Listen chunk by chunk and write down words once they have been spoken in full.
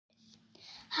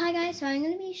Hi guys, so I'm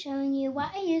going to be showing you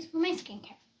what I use for my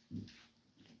skincare.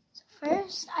 So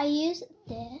first I use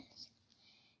this.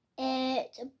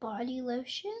 It's a body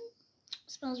lotion. It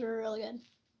smells really good.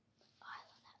 Oh, I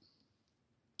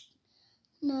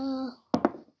love that.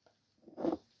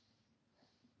 No.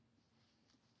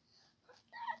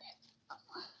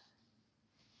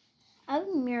 I have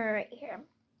a mirror right here.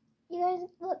 You guys,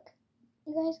 look.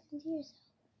 You guys can see yourself.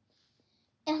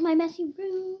 And my messy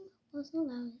room wasn't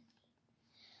allowed.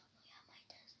 Yeah, my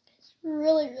desk is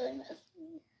really messy.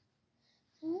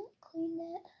 I haven't cleaned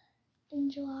it in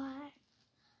July.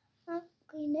 I haven't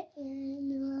cleaned it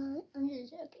in I'm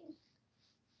just joking.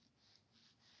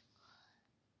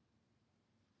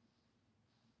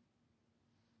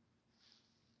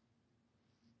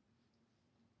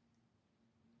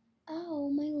 Oh,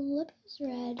 my lip is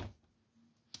red.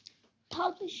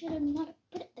 Probably should have not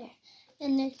put it there.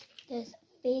 Then there's this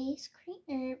face cream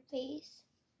or face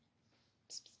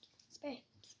spray.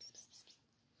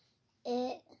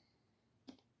 It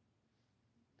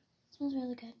smells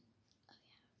really good. Oh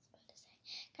yeah, I was about to say.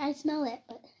 Can't smell it,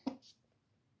 but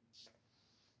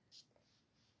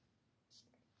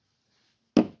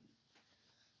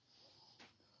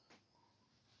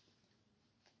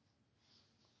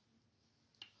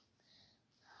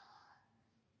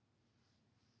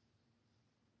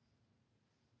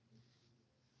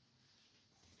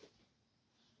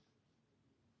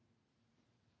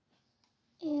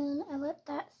and I let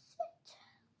that sit.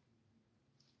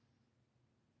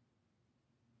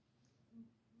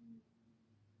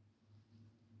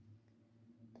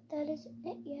 But that isn't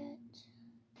it yet.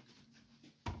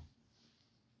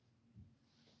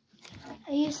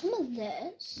 I use some of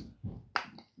this.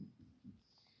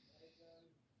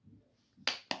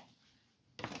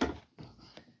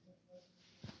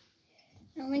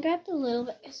 I only grabbed a little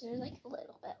bit because there's like a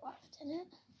little bit left in it.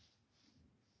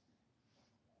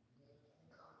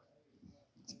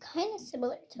 It's kind of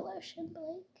similar to lotion, but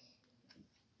like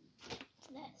it's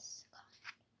this.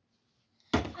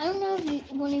 I don't know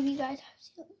if one of you guys have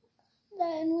seen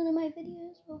that in one of my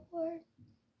videos before.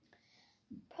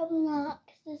 Probably not,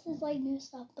 because this is like new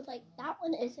stuff, but like that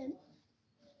one isn't.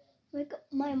 Like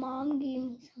my mom gave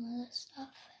me some of this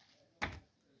stuff.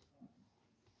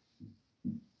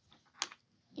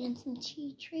 And some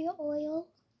tea tree oil.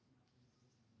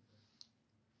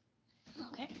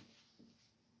 Okay.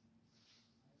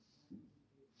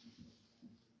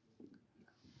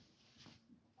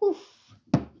 Oof.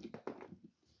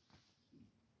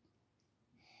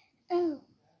 Oh.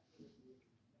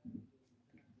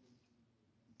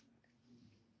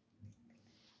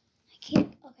 I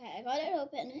can't. Okay, I got it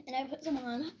open and I put some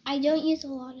on. I don't use a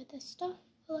lot of this stuff,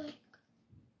 but like,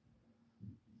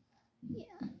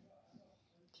 yeah.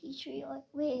 Tea tree oil.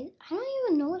 Wait, I don't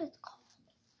even know what it's called.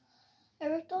 I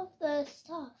ripped off the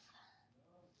stuff.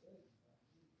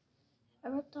 I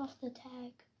ripped off the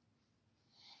tag.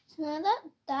 So now that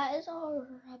that is all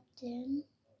rubbed in,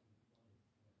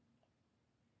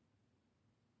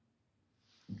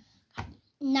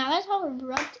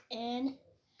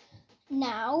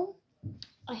 now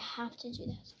I have to do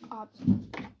this.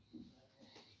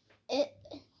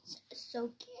 It's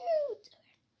so cute.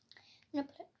 I'm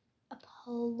gonna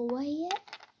apply it.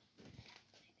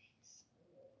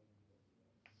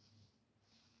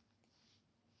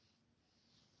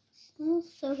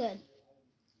 Smells so good.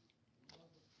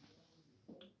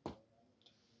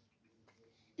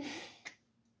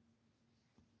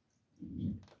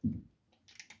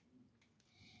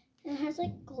 It has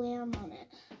like glam on it.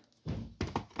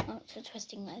 Oh, it's a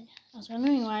twisting lid. I was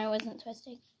wondering why I wasn't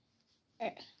twisting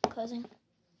or closing.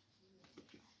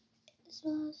 It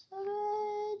smells so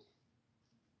good.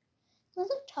 It smells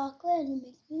like chocolate and it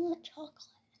makes me want chocolate.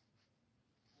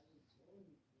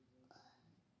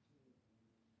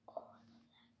 Oh, I love that.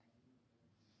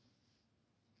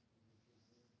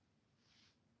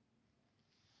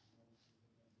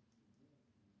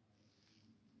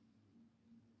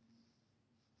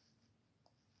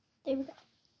 There we go.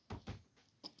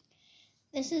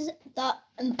 This is the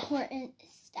important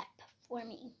step for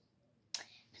me.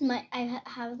 Cause I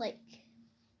have like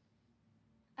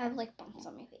bumps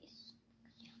on my face.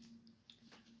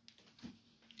 Yeah.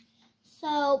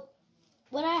 So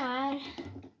what I add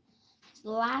is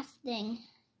the last thing.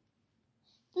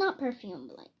 Not perfume,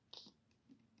 but like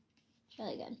it's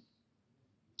really good.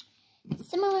 It's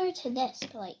similar to this,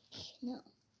 but like no.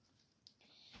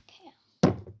 Okay.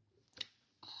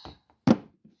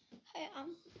 Hey,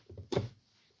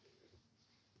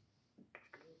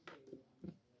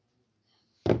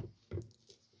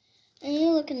 I need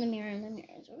to look in the mirror, and the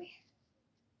mirror is over here.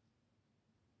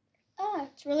 Ah,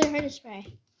 it's really hard to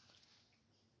spray.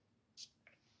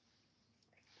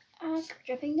 like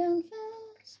dripping down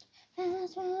fast.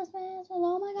 Fast, fast, fast.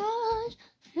 Oh my gosh.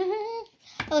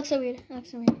 That looks so weird. That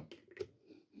looks so weird.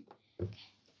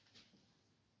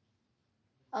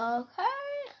 Okay.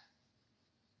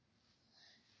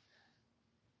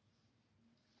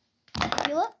 If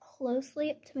you look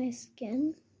closely up to my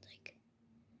skin, like,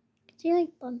 you can see like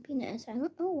bumpiness. I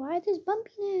don't know why there's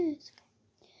bumpiness.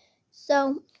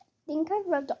 So, I think I've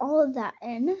rubbed all of that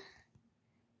in.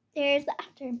 There's the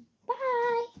after.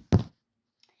 Bye.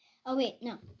 Oh wait,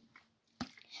 no.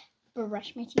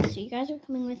 Brush my teeth. So you guys are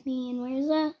coming with me, and where's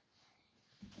the?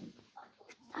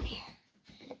 Up here.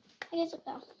 I guess it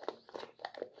fell.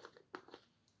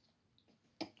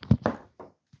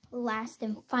 Last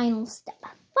and final step.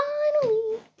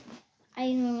 Finally!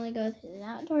 I normally go through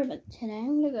that door, but today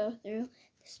I'm going to go through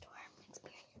this door and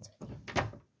experience with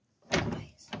you.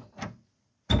 Guys.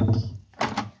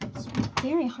 It's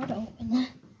very hard to open that.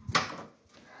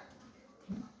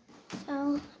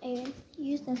 So, I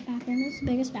use this bathroom. It's the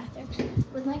biggest bathroom.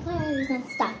 With my clothes and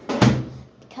stuff.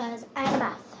 Because I have a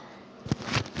bath.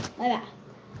 My bath.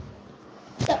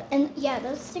 So, and yeah,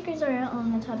 those stickers are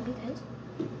on the top because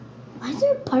why is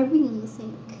there a Barbie in the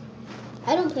sink?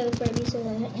 I don't play with Barbie, so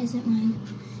that isn't mine.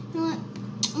 You know what?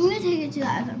 I'm gonna take it to the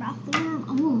other bathroom.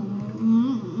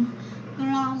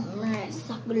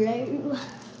 Suck glue.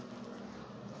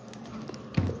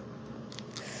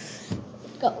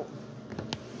 Go.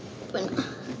 Open.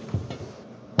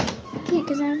 Yeah,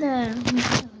 because I have the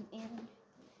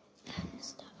and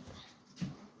stuff.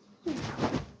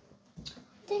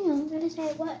 Dang, I was gonna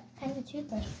say what kind of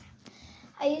toothbrush.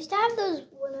 I used to have those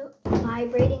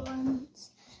vibrating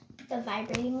ones. The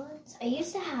vibrating ones. I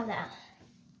used to have that.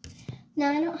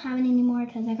 Now I don't have it anymore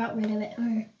because I got rid of it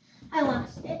or I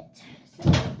lost it.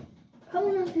 So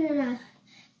probably not gonna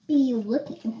be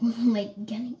looking like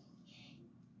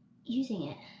using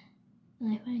it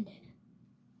when I find it.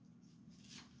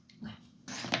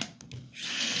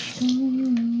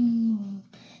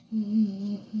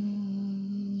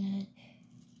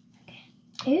 Okay.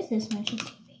 I use this much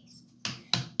toothpaste.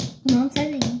 Mom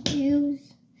said that you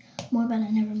use more, but I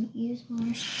never use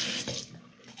more.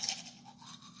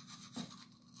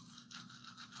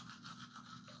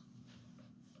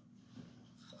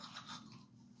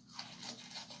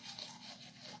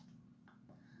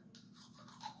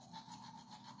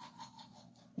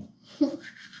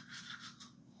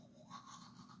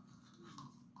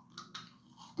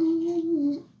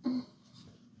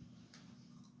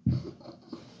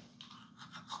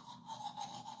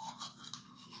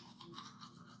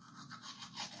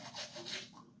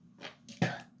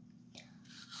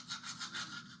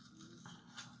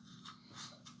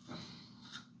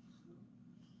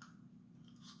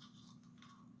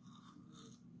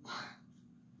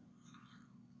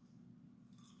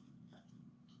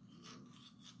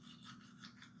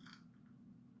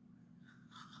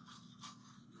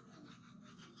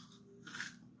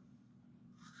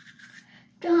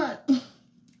 Done.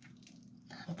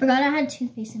 Forgot I had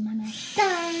toothpaste in my mouth.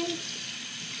 Done.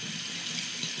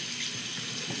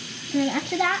 And then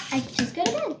after that, I just go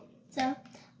to bed. So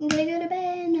I'm gonna go to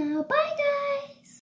bed now. Bye, guys.